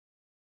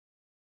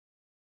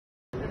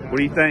What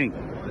do you think?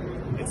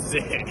 It's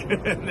sick.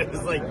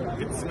 It's like,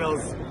 it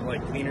smells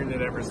like cleaner than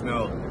it ever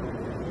smelled.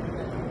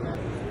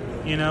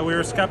 You know, we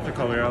were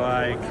skeptical. We were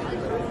like,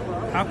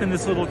 how can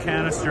this little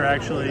canister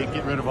actually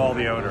get rid of all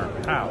the odor?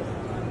 How?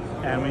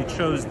 And we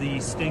chose the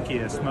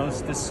stinkiest,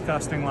 most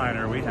disgusting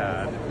liner we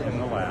had in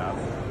the lab,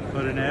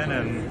 put it in,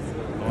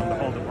 and lo and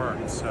behold, it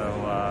worked.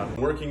 So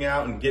working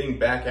out and getting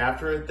back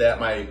after it, that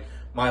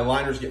my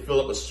liners get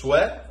filled up with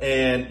sweat,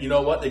 and you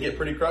know what, they get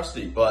pretty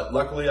crusty. But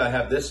luckily I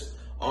have this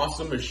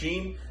awesome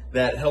machine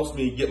that helps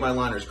me get my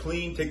liners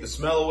clean, take the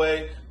smell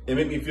away, and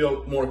make me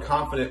feel more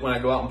confident when I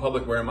go out in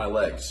public wearing my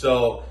legs.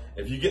 So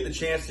if you get the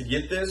chance to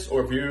get this,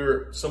 or if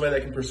you're somebody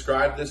that can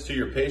prescribe this to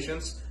your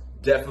patients,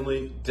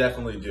 definitely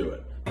do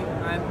it.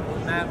 I'm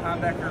Matt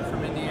Hobecker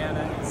from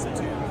Indiana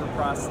Institute for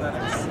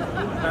Prosthetics.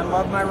 I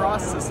love my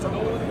Ross system.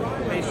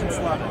 Patients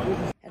love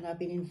it. And I've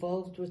been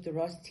involved with the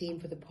Ross team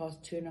for the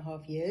past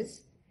 2.5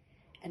 years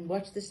and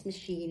watched this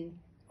machine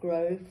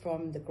grow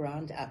from the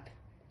ground up.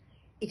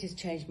 It has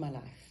changed my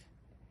life.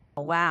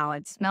 Wow,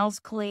 it smells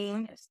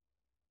clean. It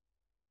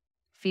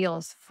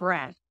feels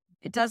fresh.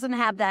 It doesn't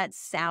have that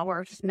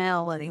sour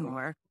smell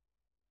anymore.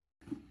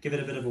 Give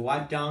it a bit of a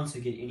wipe down so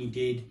you get any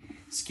dead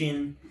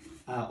skin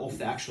off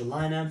the actual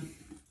liner.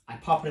 I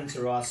pop it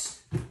into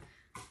Ross,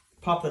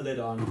 pop the lid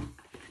on,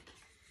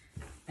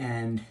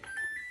 and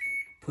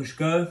push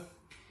go.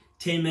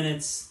 10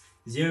 minutes,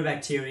 zero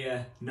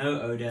bacteria,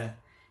 no odor,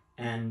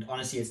 and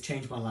honestly, it's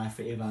changed my life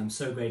forever. I'm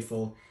so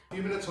grateful. A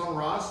few minutes on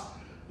Ross,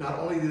 not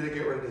only did it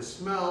get rid of the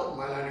smell,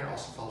 my liner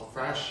also felt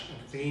fresh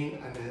and clean,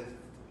 and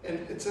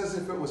it's as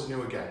if it was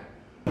new again.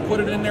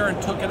 Put it in there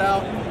and took it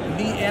out.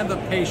 Me and the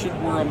patient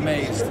were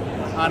amazed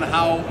on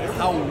how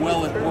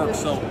well it works.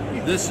 So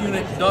this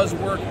unit does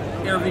work.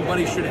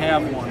 Everybody should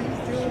have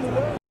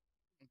one.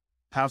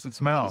 How's it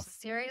smell?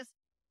 Serious?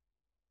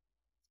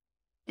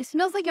 It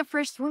smells like a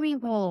fresh swimming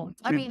pool.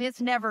 I mean,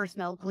 it's never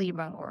smelled clean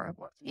before,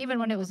 even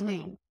when it was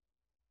new.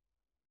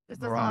 This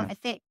is Right. I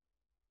think.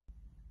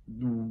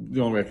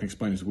 The only way I can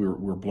explain is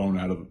we're blown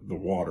out of the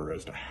water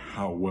as to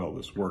how well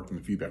this worked and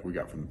the feedback we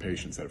got from the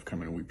patients that have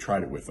come in and we've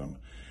tried it with them.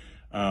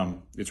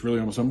 It's really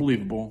almost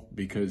unbelievable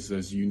because,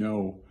 as you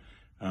know,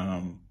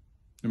 no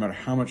matter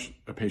how much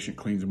a patient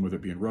cleans them, whether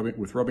it be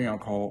with rubbing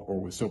alcohol or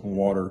with soap and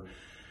water,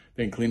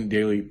 they can clean it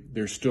daily,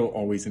 there's still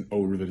always an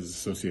odor that is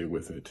associated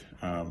with it.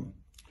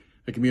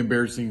 It can be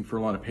embarrassing for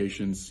a lot of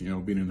patients. You know,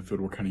 being in the field,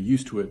 we're kind of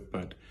used to it,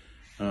 but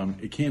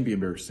it can be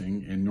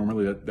embarrassing, and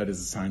normally that is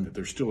a sign that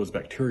there still is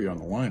bacteria on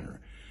the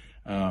liner.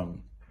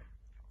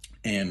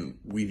 And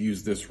we've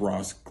used this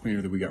Ross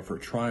cleaner that we got for a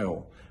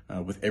trial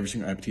with every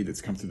single amputee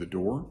that's come through the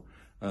door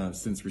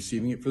since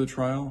receiving it for the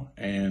trial,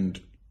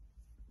 and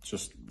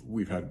just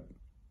we've had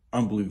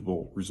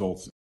unbelievable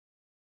results